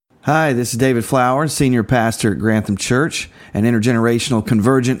Hi, this is David Flowers, Senior Pastor at Grantham Church, an intergenerational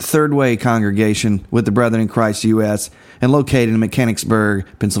convergent third way congregation with the Brethren in Christ U.S. and located in Mechanicsburg,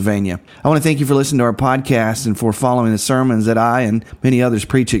 Pennsylvania. I want to thank you for listening to our podcast and for following the sermons that I and many others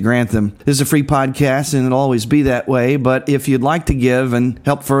preach at Grantham. This is a free podcast and it'll always be that way, but if you'd like to give and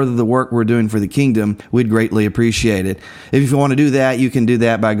help further the work we're doing for the kingdom, we'd greatly appreciate it. If you want to do that, you can do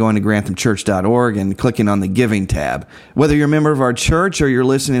that by going to granthamchurch.org and clicking on the Giving tab. Whether you're a member of our church or you're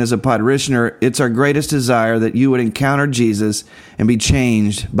listening as a parishioner, it's our greatest desire that you would encounter Jesus and be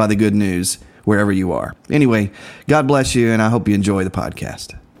changed by the good news wherever you are. Anyway, God bless you, and I hope you enjoy the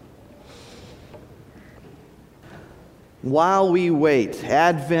podcast. While we wait,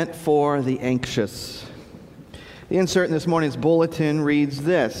 Advent for the anxious. The insert in this morning's bulletin reads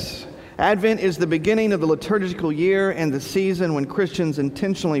this: Advent is the beginning of the liturgical year and the season when Christians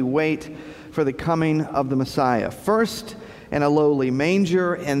intentionally wait for the coming of the Messiah. First in a lowly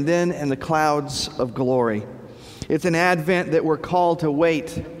manger, and then in the clouds of glory. It's an Advent that we're called to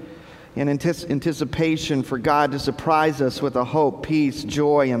wait in anticipation for God to surprise us with a hope, peace,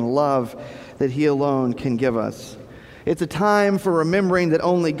 joy, and love that He alone can give us. It's a time for remembering that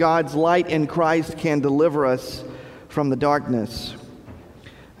only God's light in Christ can deliver us from the darkness.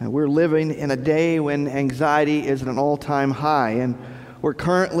 We're living in a day when anxiety is at an all-time high, and we're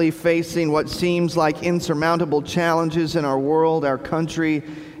currently facing what seems like insurmountable challenges in our world, our country,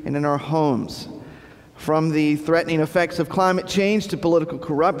 and in our homes. From the threatening effects of climate change to political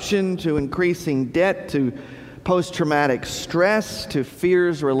corruption to increasing debt to post-traumatic stress to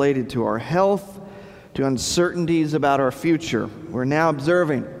fears related to our health to uncertainties about our future, we're now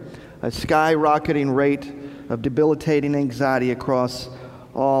observing a skyrocketing rate of debilitating anxiety across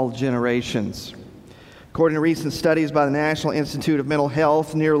all generations. According to recent studies by the National Institute of Mental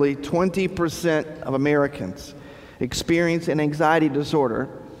Health, nearly 20% of Americans experience an anxiety disorder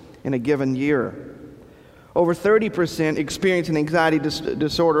in a given year. Over 30% experience an anxiety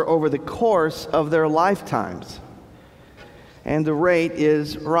disorder over the course of their lifetimes. And the rate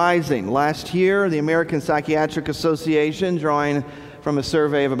is rising. Last year, the American Psychiatric Association, drawing from a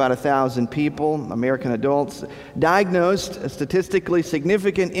survey of about 1,000 people, American adults, diagnosed a statistically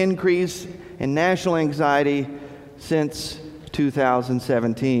significant increase in national anxiety since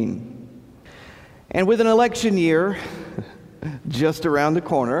 2017. And with an election year just around the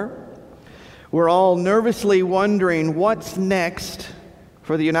corner, we're all nervously wondering what's next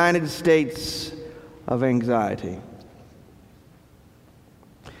for the United States of anxiety.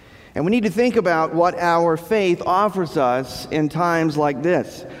 And we need to think about what our faith offers us in times like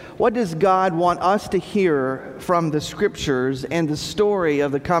this. What does God want us to hear from the Scriptures and the story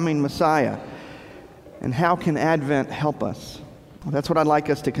of the coming Messiah? And how can Advent help us? Well, that's what I'd like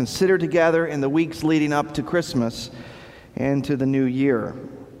us to consider together in the weeks leading up to Christmas and to the new year.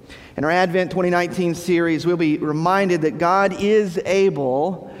 In our Advent 2019 series, we'll be reminded that God is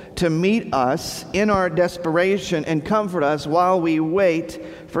able to meet us in our desperation and comfort us while we wait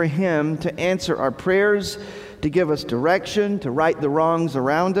for Him to answer our prayers, to give us direction, to right the wrongs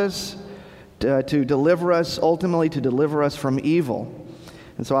around us, to deliver us, ultimately to deliver us from evil.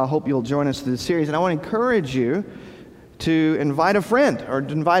 And so I hope you'll join us through the series. And I want to encourage you to invite a friend or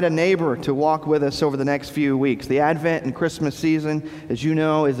to invite a neighbor to walk with us over the next few weeks. The Advent and Christmas season, as you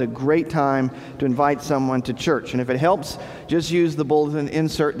know, is a great time to invite someone to church. And if it helps, just use the bulletin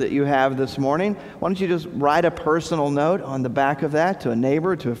insert that you have this morning. Why don't you just write a personal note on the back of that to a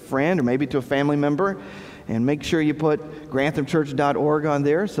neighbor, to a friend, or maybe to a family member. And make sure you put granthamchurch.org on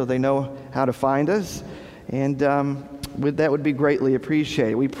there so they know how to find us. And that would be greatly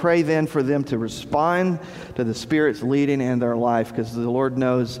appreciated. We pray then for them to respond to the Spirit's leading in their life, because the Lord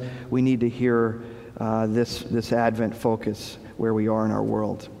knows we need to hear this Advent focus where we are in our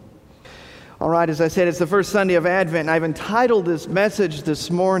world. All right, as I said, it's the first Sunday of Advent, and I've entitled this message this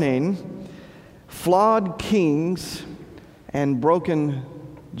morning, Flawed Kings and Broken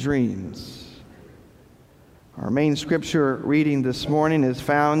Dreams. Our main scripture reading this morning is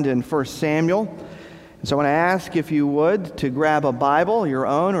found in 1 Samuel. So I want to ask, if you would, to grab a Bible, your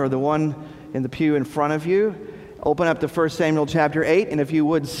own or the one in the pew in front of you. Open up to 1 Samuel chapter 8, and if you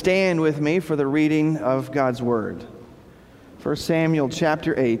would, stand with me for the reading of God's Word. 1 Samuel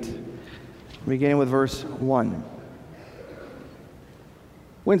chapter 8, beginning with verse 1.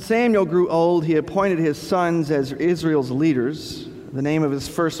 When Samuel grew old, he appointed his sons as Israel's leaders. The name of his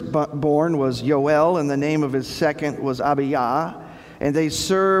firstborn was Yoel, and the name of his second was Abijah, and they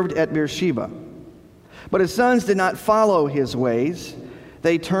served at Beersheba. But his sons did not follow his ways.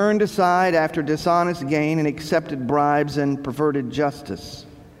 They turned aside after dishonest gain and accepted bribes and perverted justice.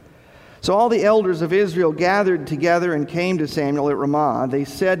 So all the elders of Israel gathered together and came to Samuel at Ramah. They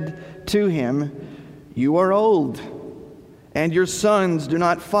said to him, "You are old, and your sons do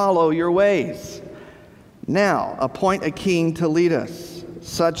not follow your ways. Now appoint a king to lead us,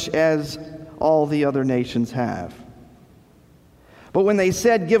 such as all the other nations have." But when they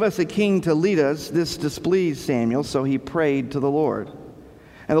said, "Give us a king to lead us," this displeased Samuel, so he prayed to the Lord.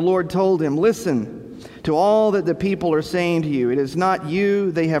 And the Lord told him, "Listen to all that the people are saying to you. It is not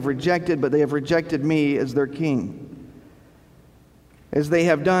you they have rejected, but they have rejected me as their king. As they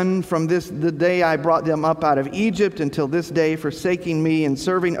have done from the day I brought them up out of Egypt until this day, forsaking me and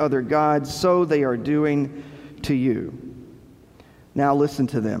serving other gods, so they are doing to you. Now listen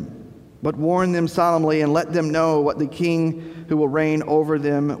to them, but warn them solemnly and let them know what the king who will reign over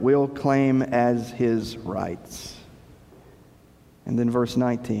them will claim as his rights." And then verse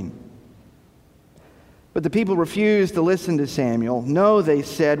 19. But the people refused to listen to Samuel. "No," they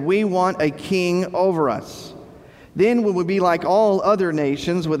said, "we want a king over us. Then we will be like all other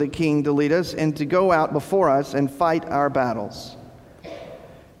nations with a king to lead us and to go out before us and fight our battles."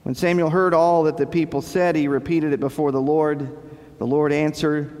 When Samuel heard all that the people said, he repeated it before the Lord. The Lord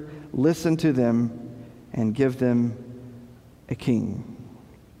answered, "Listen to them and give them a king."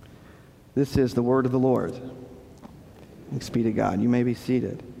 This is the word of the Lord. Thanks be to God. You may be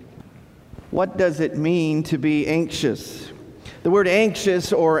seated. What does it mean to be anxious? The word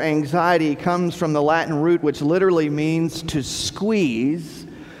anxious or anxiety comes from the Latin root, which literally means to squeeze,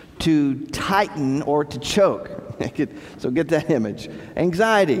 to tighten, or to choke. So get that image.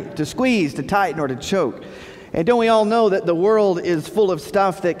 Anxiety, to squeeze, to tighten, or to choke. And don't we all know that the world is full of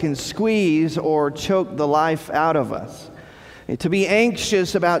stuff that can squeeze or choke the life out of us? To be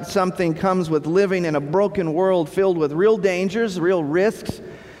anxious about something comes with living in a broken world filled with real dangers, real risks,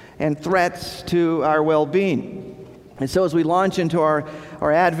 and threats to our well-being. And so as we launch into our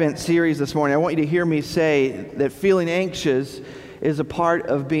Advent series this morning, I want you to hear me say that feeling anxious is a part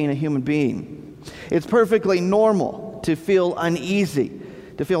of being a human being. It's perfectly normal to feel uneasy,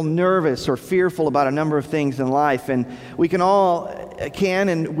 to feel nervous or fearful about a number of things in life. And we can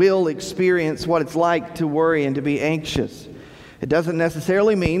and will experience what it's like to worry and to be anxious. It doesn't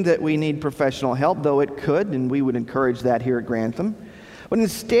necessarily mean that we need professional help, though it could, and we would encourage that here at Grantham. But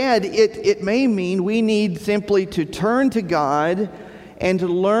instead, it may mean we need simply to turn to God and to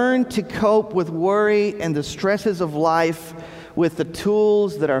learn to cope with worry and the stresses of life with the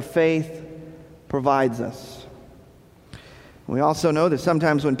tools that our faith provides us. We also know that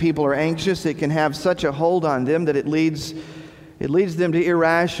sometimes when people are anxious, it can have such a hold on them that it leads them to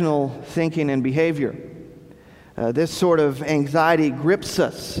irrational thinking and behavior. This sort of anxiety grips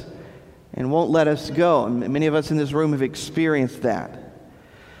us and won't let us go. And many of us in this room have experienced that.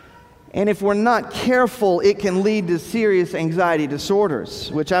 And if we're not careful, it can lead to serious anxiety disorders,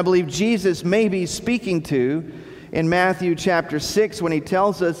 which I believe Jesus may be speaking to in Matthew chapter 6 when he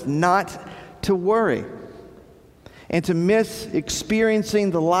tells us not to worry and to miss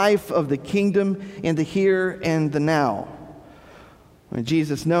experiencing the life of the kingdom in the here and the now. When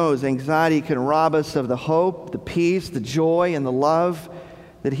Jesus knows anxiety can rob us of the hope, the peace, the joy, and the love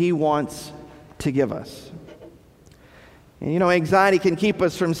that he wants to give us. And anxiety can keep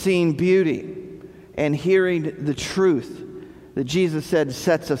us from seeing beauty and hearing the truth that Jesus said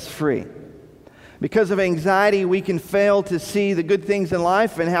sets us free. Because of anxiety, we can fail to see the good things in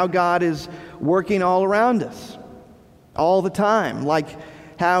life and how God is working all around us all the time, like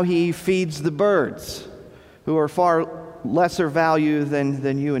how he feeds the birds who are far lesser value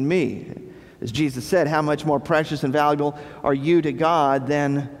than you and me. As Jesus said, how much more precious and valuable are you to God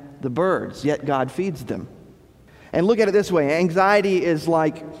than the birds, yet God feeds them. And look at it this way, anxiety is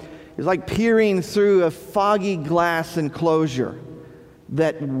like peering through a foggy glass enclosure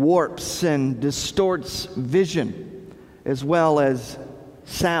that warps and distorts vision as well as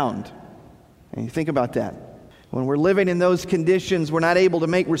sound. And you think about that. When we're living in those conditions, we're not able to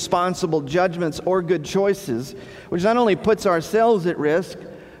make responsible judgments or good choices, which not only puts ourselves at risk,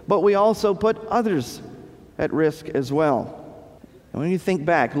 but we also put others at risk as well. And when you think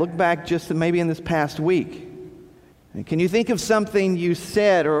back, look back just maybe in this past week. Can you think of something you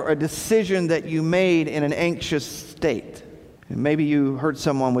said or a decision that you made in an anxious state? And maybe you hurt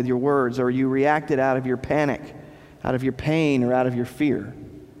someone with your words, or you reacted out of your panic, out of your pain, or out of your fear.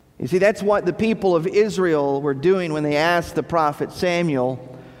 You see, that's what the people of Israel were doing when they asked the prophet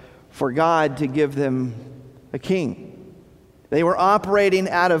Samuel for God to give them a king. They were operating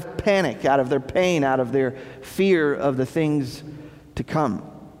out of panic, out of their pain, out of their fear of the things to come.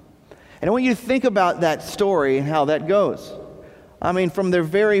 And I want you to think about that story and how that goes. I mean, from their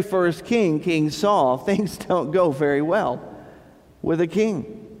very first king, King Saul, things don't go very well with a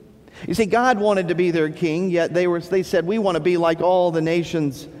king. You see, God wanted to be their king, yet they said, we want to be like all the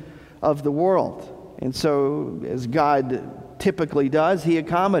nations of the world. And so, as God typically does, He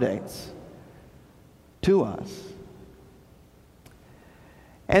accommodates to us.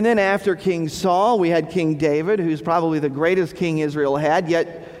 And then after King Saul, we had King David, who's probably the greatest king Israel had,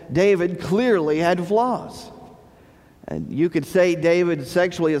 yet David clearly had flaws. And you could say David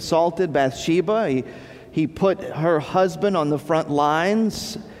sexually assaulted Bathsheba. He put her husband on the front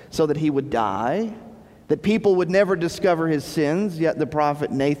lines so that he would die, that people would never discover his sins. Yet the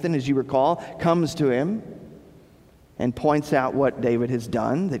prophet Nathan, as you recall, comes to him and points out what David has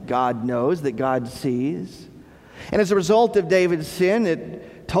done, that God knows, that God sees. And as a result of David's sin,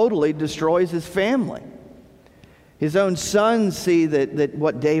 it totally destroys his family. His own sons see that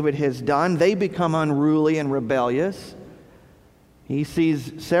what David has done. They become unruly and rebellious. He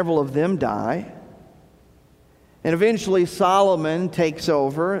sees several of them die. And eventually Solomon takes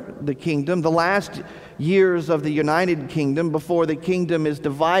over the kingdom, the last years of the United Kingdom before the kingdom is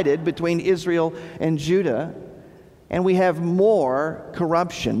divided between Israel and Judah. And we have more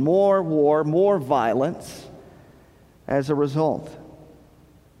corruption, more war, more violence as a result.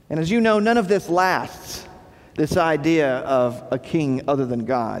 And as you know, none of this lasts, this idea of a king other than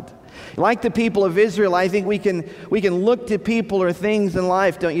God. Like the people of Israel, I think we can look to people or things in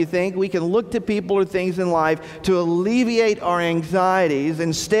life, don't you think? We can look to people or things in life to alleviate our anxieties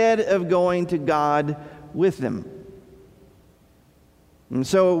instead of going to God with them. And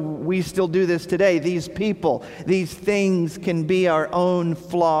so we still do this today. These people, these things can be our own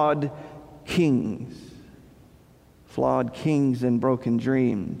flawed kings. Flawed kings and broken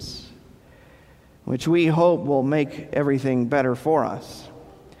dreams, which we hope will make everything better for us.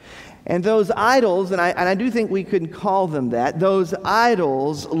 And those idols, and I do think we could call them that, those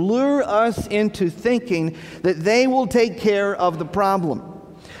idols lure us into thinking that they will take care of the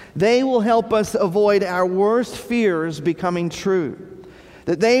problem. They will help us avoid our worst fears becoming true.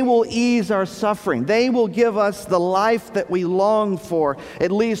 That they will ease our suffering. They will give us the life that we long for,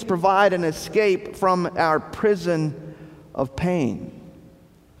 at least provide an escape from our prison of pain.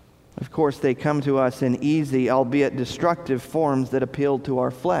 Of course, they come to us in easy, albeit destructive forms that appeal to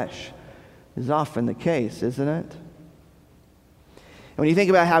our flesh. Is often the case, isn't it? And when you think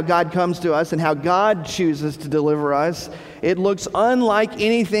about how God comes to us and how God chooses to deliver us, it looks unlike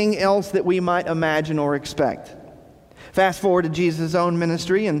anything else that we might imagine or expect. Fast forward to Jesus' own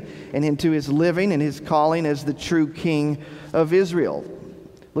ministry and into His living and His calling as the true King of Israel.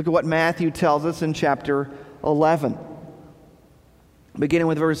 Look at what Matthew tells us in chapter 11. Beginning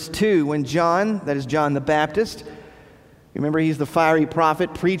with verse 2, when John, that is John the Baptist, remember he's the fiery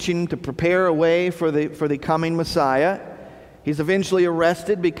prophet preaching to prepare a way for the coming Messiah. He's eventually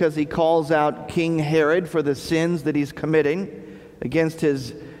arrested because he calls out King Herod for the sins that he's committing against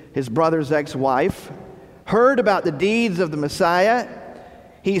his brother's ex-wife. Heard about the deeds of the Messiah.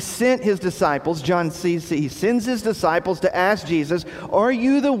 He sent his disciples, he sends his disciples to ask Jesus, "Are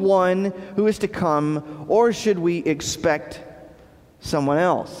you the one who is to come, or should we expect someone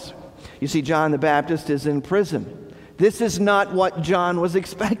else?" You see, John the Baptist is in prison. This is not what John was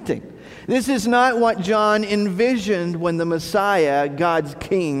expecting. This is not what John envisioned when the Messiah, God's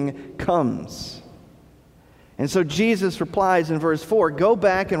King, comes. And so Jesus replies in verse 4, "Go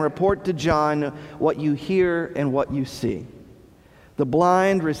back and report to John what you hear and what you see. The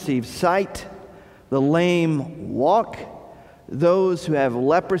blind receive sight, the lame walk, those who have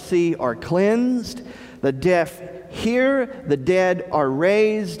leprosy are cleansed, the deaf hear, the dead are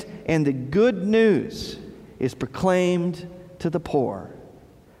raised, and the good news is proclaimed to the poor."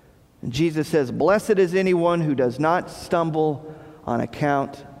 And Jesus says, "Blessed is anyone who does not stumble on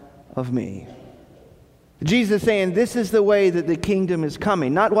account of me." Jesus saying this is the way that the kingdom is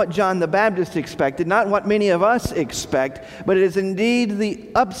coming. Not what John the Baptist expected, not what many of us expect, but it is indeed the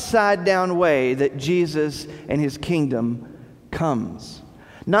upside down way that Jesus and His kingdom comes.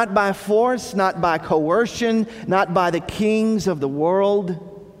 Not by force, not by coercion, not by the kings of the world,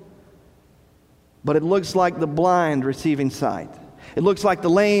 but it looks like the blind receiving sight. It looks like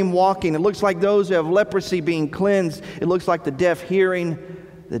the lame walking. It looks like those who have leprosy being cleansed. It looks like the deaf hearing,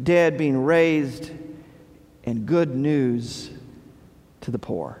 the dead being raised, and good news to the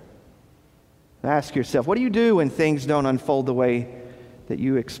poor. Ask yourself, what do you do when things don't unfold the way that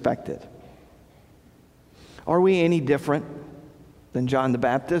you expected? Are we any different than John the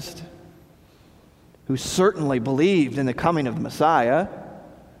Baptist, who certainly believed in the coming of the Messiah?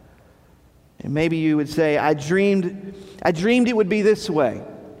 And maybe you would say, I dreamed it would be this way.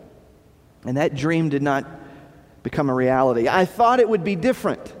 And that dream did not become a reality. I thought it would be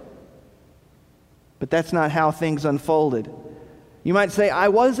different. But that's not how things unfolded. You might say, I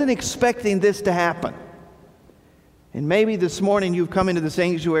wasn't expecting this to happen. And maybe this morning you've come into the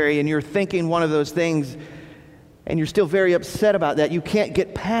sanctuary and you're thinking one of those things and you're still very upset about that. You can't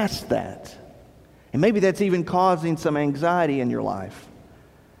get past that. And maybe that's even causing some anxiety in your life.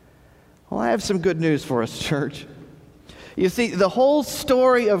 Well, I have some good news for us, church. You see, the whole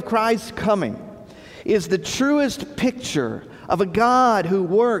story of Christ's coming is the truest picture of a God who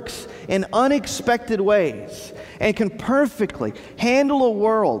works in unexpected ways and can perfectly handle a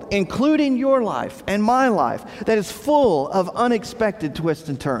world, including your life and my life, that is full of unexpected twists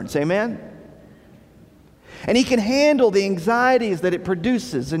and turns. Amen? And He can handle the anxieties that it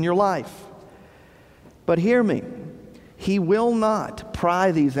produces in your life. But hear me, He will not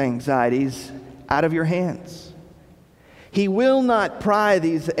pry these anxieties out of your hands. He will not pry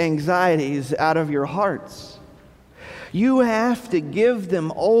these anxieties out of your hearts. You have to give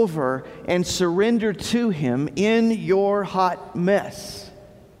them over and surrender to Him in your hot mess.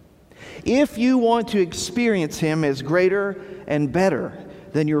 If you want to experience Him as greater and better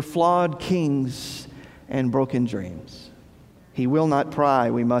than your flawed kings and broken dreams, He will not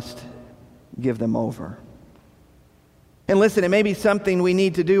pry. We must give them over. And listen, it may be something we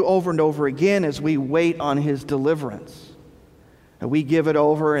need to do over and over again as we wait on His deliverance. And we give it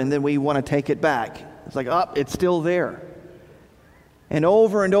over and then we want to take it back. It's like, oh, it's still there. And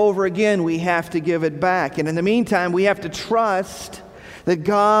over again, we have to give it back. And in the meantime, we have to trust that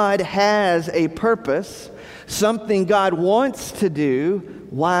God has a purpose, something God wants to do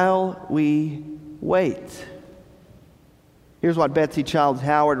while we wait. Here's what Betsy Childs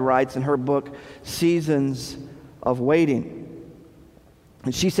Howard writes in her book, Seasons of Waiting.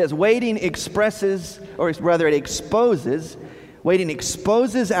 And she says, waiting exposes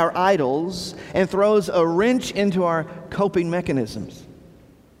our idols and throws a wrench into our coping mechanisms.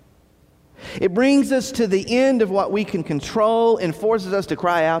 It brings us to the end of what we can control and forces us to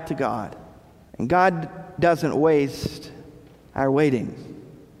cry out to God. And God doesn't waste our waiting.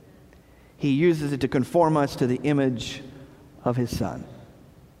 He uses it to conform us to the image of His Son.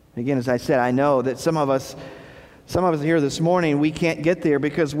 Again, as I said, I know that some of us here this morning, we can't get there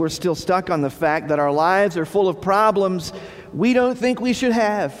because we're still stuck on the fact that our lives are full of problems we don't think we should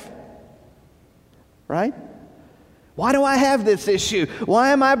have. Right? Why do I have this issue?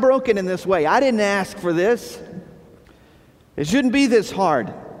 Why am I broken in this way? I didn't ask for this. It shouldn't be this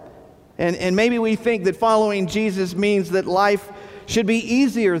hard. And maybe we think that following Jesus means that life should be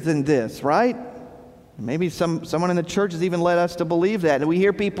easier than this, right? Maybe someone in the church has even led us to believe that. And we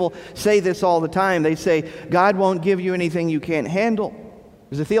hear people say this all the time. They say, God won't give you anything you can't handle.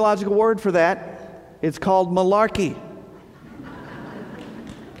 There's a theological word for that. It's called malarkey.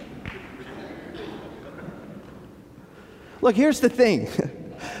 Look, here's the thing.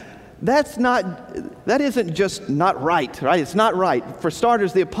 That isn't just not right? It's not right. For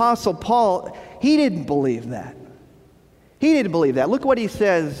starters, the Apostle Paul, he didn't believe that. He didn't believe that. Look what he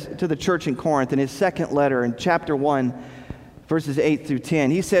says to the church in Corinth in his second letter in chapter 1, verses 8 through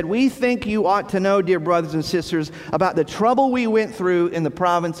 10. He said, we think you ought to know, dear brothers and sisters, about the trouble we went through in the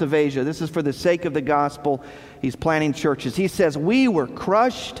province of Asia. This is for the sake of the gospel. He's planting churches. He says, we were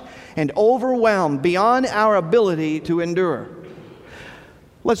crushed and overwhelmed beyond our ability to endure.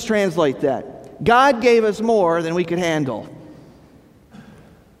 Let's translate that. God gave us more than we could handle.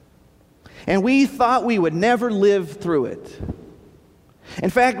 And we thought we would never live through it. In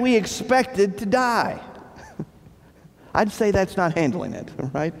fact, we expected to die. I'd say that's not handling it,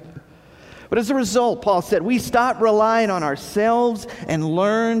 right? But as a result, Paul said, we stopped relying on ourselves and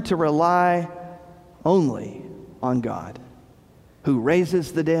learned to rely only on God, who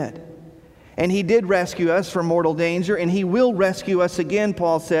raises the dead. And He did rescue us from mortal danger, and He will rescue us again,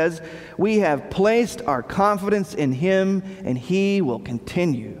 Paul says. We have placed our confidence in Him, and He will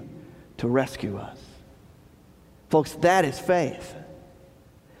continue to rescue us. Folks, that is faith.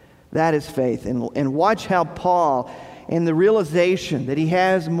 That is faith. And watch how Paul, in the realization that he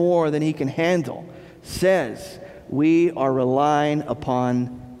has more than he can handle, says, we are relying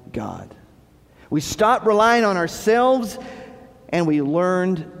upon God. We stopped relying on ourselves and we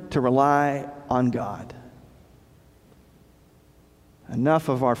learned to rely on God. Enough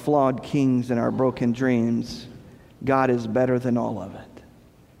of our flawed kings and our broken dreams. God is better than all of it.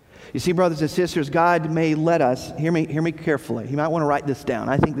 You see, brothers and sisters, God may let us, hear me carefully. You might want to write this down.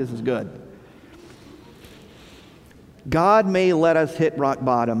 I think this is good. God may let us hit rock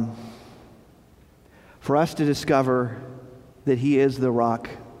bottom for us to discover that He is the rock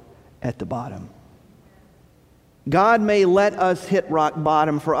at the bottom. God may let us hit rock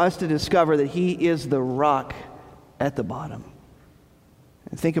bottom for us to discover that He is the rock at the bottom.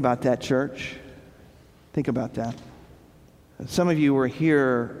 And think about that, church. Think about that. Some of you were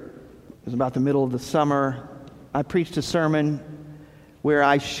here, it was about the middle of the summer. I preached a sermon where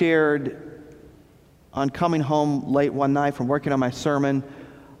I shared on coming home late one night from working on my sermon,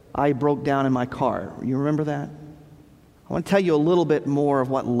 I broke down in my car. You remember that? I want to tell you a little bit more of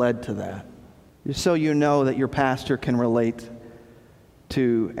what led to that, just so you know that your pastor can relate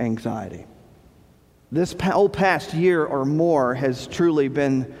to anxiety. This past year or more has truly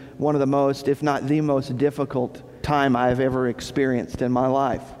been one of the most, if not the most difficult time I've ever experienced in my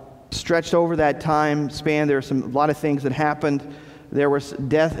life. Stretched over that time span, there were a lot of things that happened. There was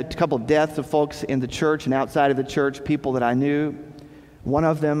a couple of deaths of folks in the church and outside of the church, people that I knew. One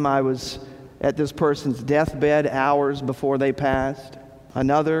of them, I was at this person's deathbed hours before they passed.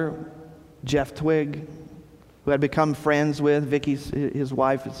 Another, Jeff Twigg, who I'd become friends with, his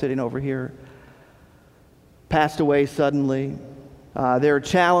wife is sitting over here, passed away suddenly. There are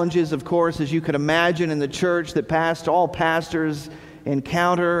challenges, of course, as you could imagine, in the church that all pastors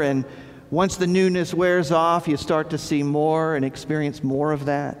encounter, and once the newness wears off, you start to see more and experience more of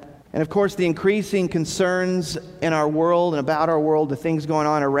that. And of course, the increasing concerns in our world and about our world, the things going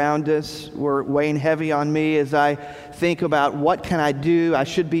on around us, were weighing heavy on me as I think about what can I do? I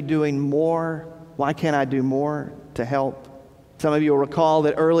should be doing more. Why can't I do more to help? Some of you will recall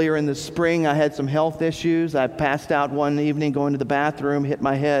that earlier in the spring, I had some health issues. I passed out one evening going to the bathroom, hit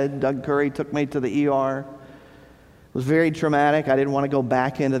my head. Doug Curry took me to the ER. It was very traumatic. I didn't want to go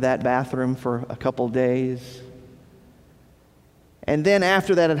back into that bathroom for a couple days. And then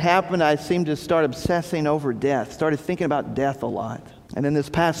after that had happened, I seemed to start obsessing over death, started thinking about death a lot. And then this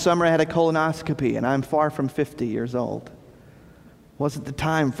past summer, I had a colonoscopy, and I'm far from 50 years old. Wasn't the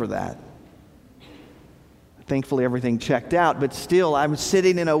time for that. Thankfully, everything checked out, but still, I was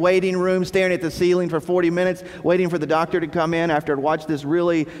sitting in a waiting room, staring at the ceiling for 40 minutes, waiting for the doctor to come in after I'd watched this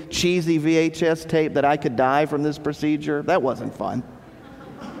really cheesy VHS tape that I could die from this procedure. That wasn't fun.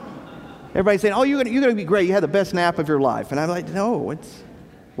 Everybody's saying, oh, you're going to be great. You had the best nap of your life. And I'm like, no, it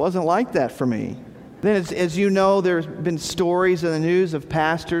wasn't like that for me. Then, as you know, there's been stories in the news of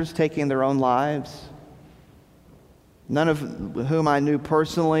pastors taking their own lives. None of whom I knew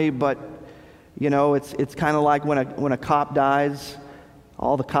personally, but you know, it's kind of like when a cop dies,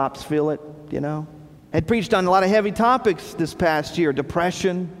 all the cops feel it, you know. I had preached on a lot of heavy topics this past year: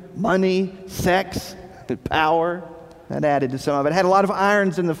 depression, money, sex, power. That added to some of it. I had a lot of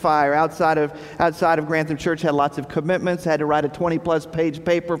irons in the fire outside of Grantham Church. Had lots of commitments. I had to write a 20-plus page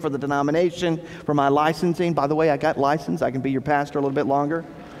paper for the denomination for my licensing. By the way, I got licensed. I can be your pastor a little bit longer.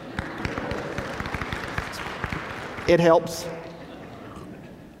 It helps.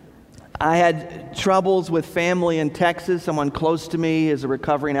 I had troubles with family in Texas. Someone close to me is a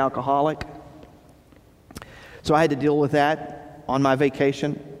recovering alcoholic. So I had to deal with that on my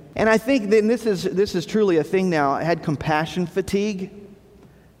vacation. And I think that this is truly a thing now. I had compassion fatigue.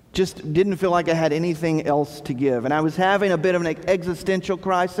 Just didn't feel like I had anything else to give. And I was having a bit of an existential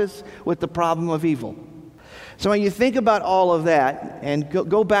crisis with the problem of evil. So when you think about all of that, and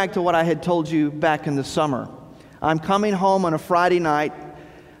go back to what I had told you back in the summer. I'm coming home on a Friday night.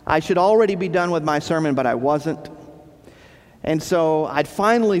 I should already be done with my sermon, but I wasn't. And so I'd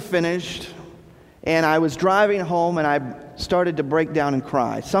finally finished, and I was driving home, and I started to break down and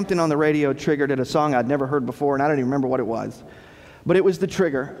cry. Something on the radio triggered it, a song I'd never heard before, and I don't even remember what it was. But it was the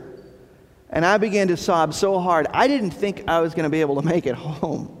trigger. And I began to sob so hard, I didn't think I was going to be able to make it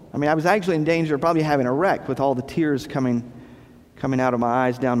home. I mean, I was actually in danger of probably having a wreck with all the tears coming out of my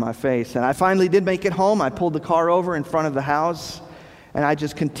eyes, down my face. And I finally did make it home. I pulled the car over in front of the house, and I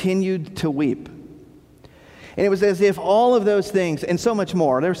just continued to weep. And it was as if all of those things, and so much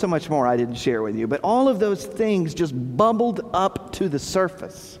more, there's so much more I didn't share with you, but all of those things just bubbled up to the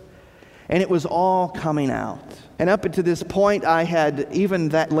surface. And it was all coming out. And up to this point, I had, even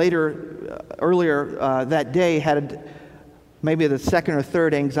that earlier that day, had maybe the second or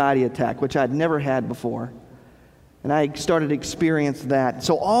third anxiety attack, which I'd never had before. And I started to experience that.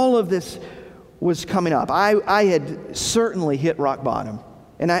 So all of this was coming up. I had certainly hit rock bottom.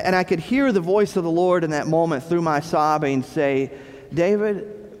 And I could hear the voice of the Lord in that moment through my sobbing say,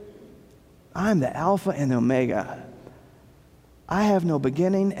 David, I'm the Alpha and the Omega. I have no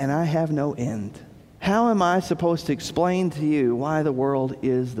beginning and I have no end. How am I supposed to explain to you why the world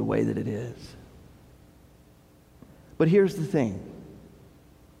is the way that it is? But here's the thing.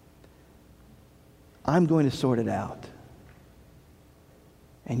 I'm going to sort it out.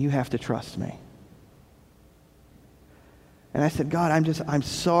 And you have to trust me. And I said, God, I'm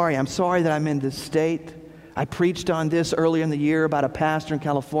sorry. I'm sorry that I'm in this state. I preached on this earlier in the year about a pastor in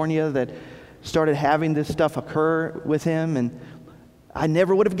California that started having this stuff occur with him. And I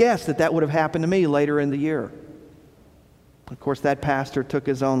never would have guessed that would have happened to me later in the year. Of course, that pastor took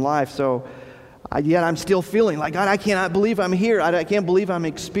his own life, so yet I'm still feeling like, God, I cannot believe I'm here. I can't believe I'm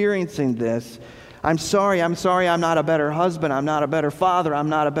experiencing this. I'm sorry I'm not a better husband. I'm not a better father. I'm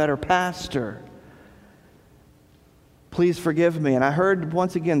not a better pastor. Please forgive me. And I heard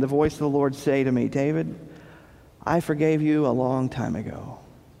once again the voice of the Lord say to me, David, I forgave you a long time ago.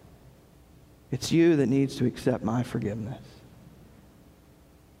 It's you that needs to accept my forgiveness.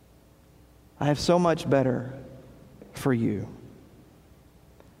 I have so much better for you.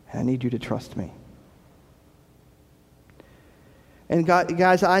 And I need you to trust me. And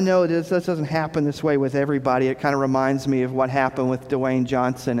guys, I know this doesn't happen this way with everybody. It kind of reminds me of what happened with Dwayne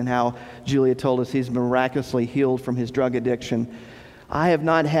Johnson and how Julia told us he's miraculously healed from his drug addiction. I have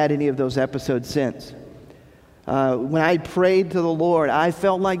not had any of those episodes since. When I prayed to the Lord, I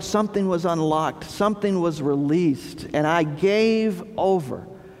felt like something was unlocked, something was released, and I gave over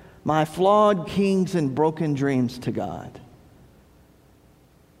my flawed kings and broken dreams to God.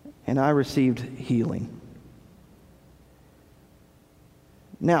 And I received healing.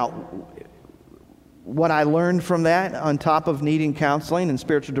 Now, what I learned from that, on top of needing counseling and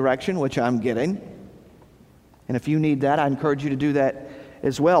spiritual direction, which I'm getting, and if you need that, I encourage you to do that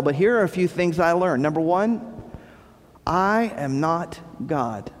as well. But here are a few things I learned. Number one, I am not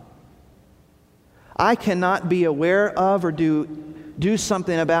God. I cannot be aware of or do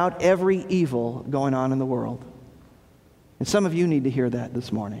something about every evil going on in the world. And some of you need to hear that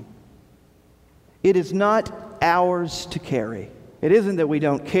this morning. It is not ours to carry. It isn't that we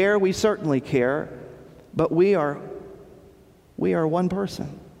don't care. We certainly care. But we are one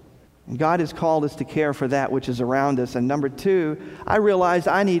person. And God has called us to care for that which is around us. And number two, I realized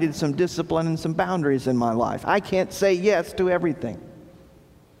I needed some discipline and some boundaries in my life. I can't say yes to everything.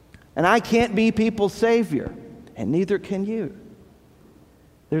 And I can't be people's savior. And neither can you.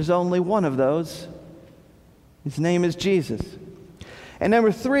 There's only one of those. His name is Jesus. And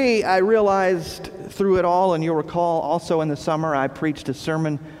number three, I realized through it all, and you'll recall also in the summer I preached a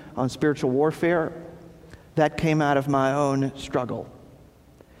sermon on spiritual warfare. That came out of my own struggle.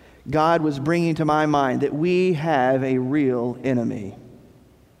 God was bringing to my mind that we have a real enemy.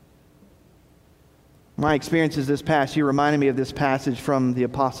 My experiences this past year reminded me of this passage from the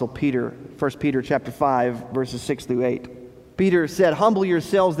Apostle Peter, 1 Peter chapter 5, verses 6 through 8. Peter said, "Humble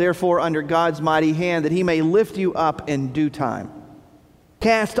yourselves therefore under God's mighty hand, that he may lift you up in due time.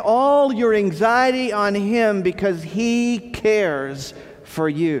 Cast all your anxiety on him because he cares for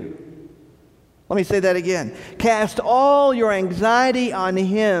you." Let me say that again. Cast all your anxiety on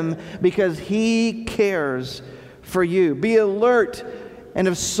him because he cares for you. Be alert and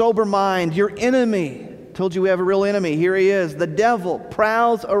of sober mind. Your enemy, told you we have a real enemy. Here he is. The devil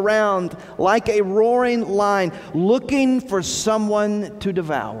prowls around like a roaring lion, looking for someone to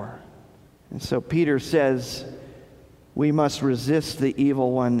devour. And so Peter says, we must resist the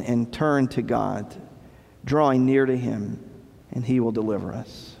evil one and turn to God, drawing near to him, and he will deliver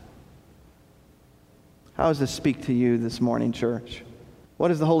us. How does this speak to you this morning, church?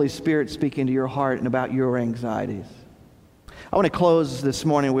 What is the Holy Spirit speaking to your heart and about your anxieties? I want to close this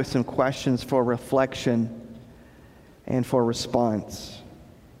morning with some questions for reflection and for response.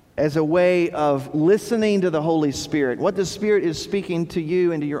 As a way of listening to the Holy Spirit, what the Spirit is speaking to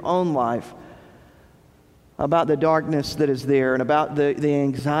you into your own life about the darkness that is there and about the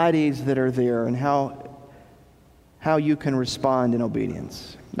anxieties that are there and how you can respond in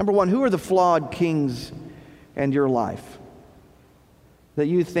obedience. Number one, who are the flawed kings in your life that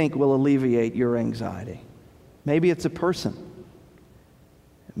you think will alleviate your anxiety? Maybe it's a person.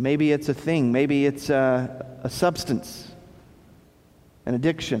 Maybe it's a thing. Maybe it's a substance, an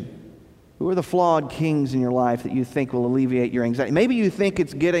addiction. Who are the flawed kings in your life that you think will alleviate your anxiety? Maybe you think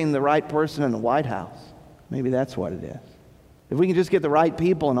it's getting the right person in the White House. Maybe that's what it is. If we can just get the right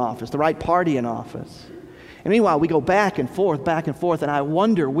people in office, the right party in office. And meanwhile, we go back and forth, and I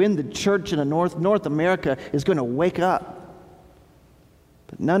wonder when the church in North America is going to wake up.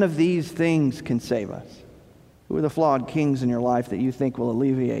 But none of these things can save us. Who are the flawed kings in your life that you think will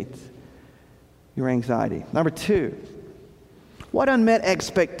alleviate your anxiety? Number two, what unmet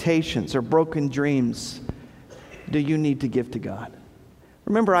expectations or broken dreams do you need to give to God?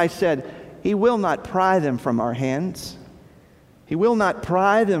 Remember I said, He will not pry them from our hands. He will not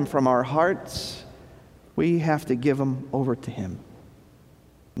pry them from our hearts. We have to give them over to Him.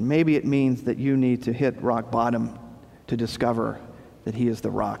 Maybe it means that you need to hit rock bottom to discover that He is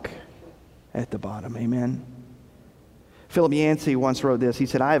the rock at the bottom. Amen? Philip Yancey once wrote this. He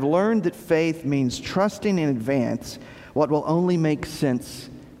said, "I have learned that faith means trusting in advance what will only make sense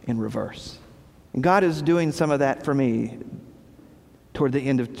in reverse." And God is doing some of that for me toward the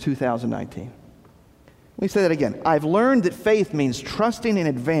end of 2019. Let me say that again. I've learned that faith means trusting in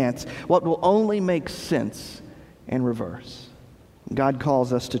advance what will only make sense in reverse. God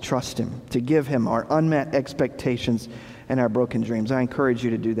calls us to trust Him, to give Him our unmet expectations and our broken dreams. I encourage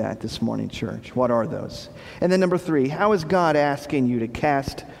you to do that this morning, church. What are those? And then number 3, how is God asking you to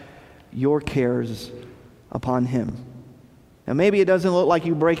cast your cares upon Him? Now maybe it doesn't look like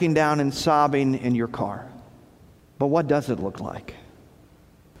you breaking down and sobbing in your car, but what does it look like?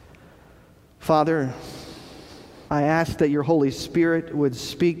 Father, I ask that your Holy Spirit would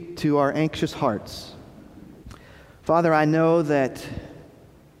speak to our anxious hearts. Father, I know that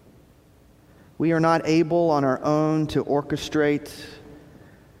we are not able on our own to orchestrate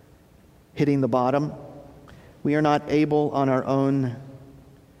hitting the bottom. We are not able on our own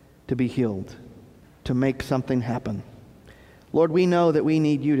to be healed, to make something happen. Lord, we know that we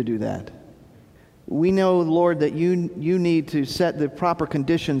need you to do that. We know, Lord, that you need to set the proper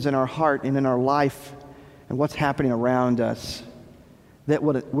conditions in our heart and in our life and what's happening around us that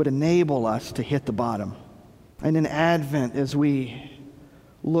would enable us to hit the bottom. And in Advent, as we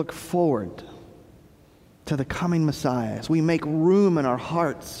look forward to the coming Messiah, as we make room in our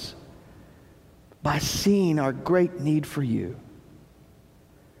hearts by seeing our great need for you,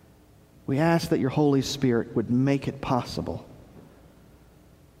 we ask that your Holy Spirit would make it possible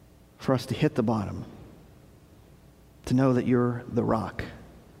for us to hit the bottom, to know that you're the rock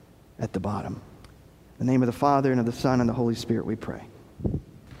at the bottom. In the name of the Father, and of the Son, and the Holy Spirit we pray.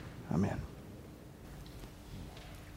 Amen.